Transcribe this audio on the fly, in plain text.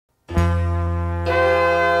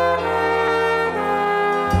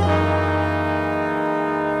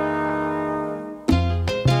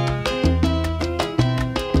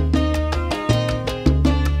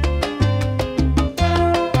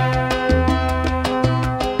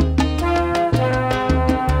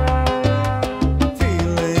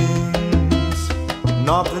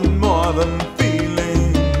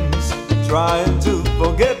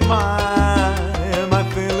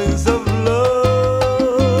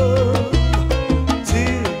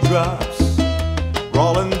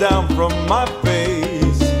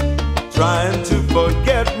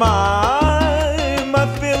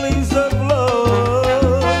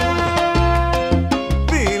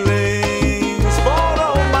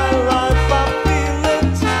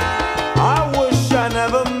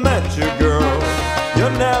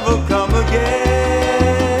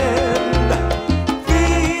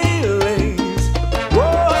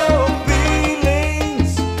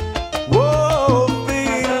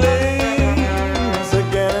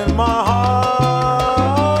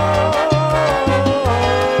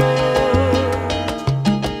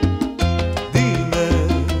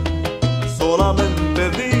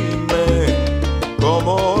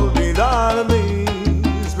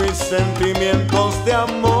sentimientos de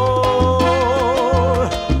amor.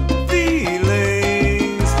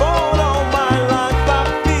 Feelings for all my life I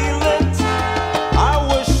feel it. I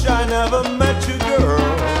wish I never met you,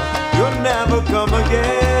 girl. You'll never come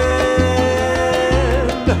again.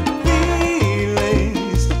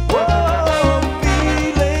 Feelings, whoa,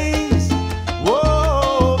 feelings,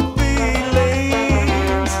 whoa,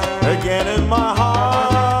 feelings again in my heart.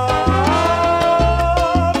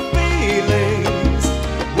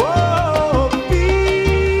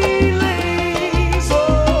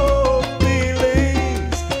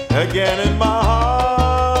 Again in my heart.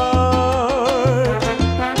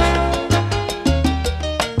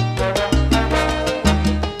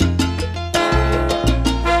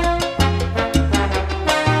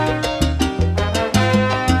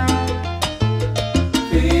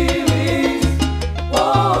 Feelings,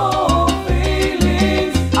 oh,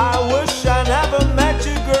 feelings. I wish I never met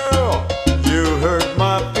you, girl. You hurt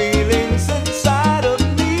my feelings inside of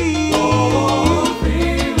me. Oh,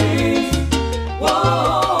 feelings,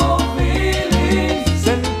 oh.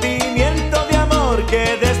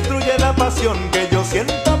 Que destruye la pasión que yo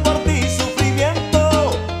siento por ti, sufrimiento.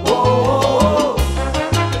 Oh, oh, oh.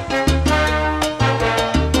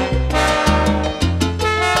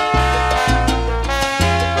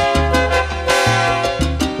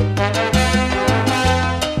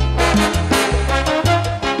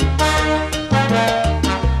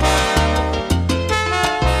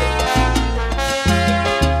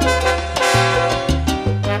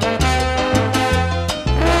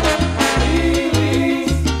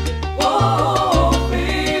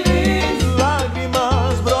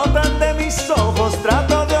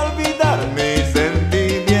 Trato de olvidar mis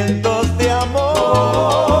sentimientos de amor.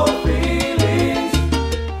 Oh, feelings,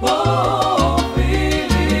 oh,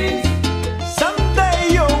 feelings.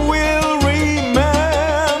 Someday you will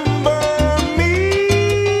remember me.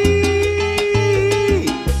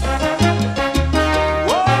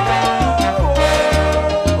 Whoa, whoa,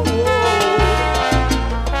 whoa.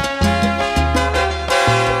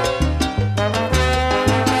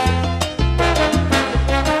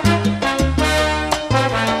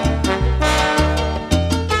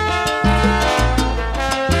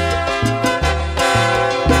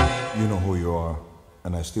 You know who you are,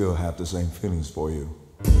 and I still have the same feelings for you.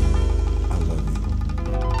 I love you.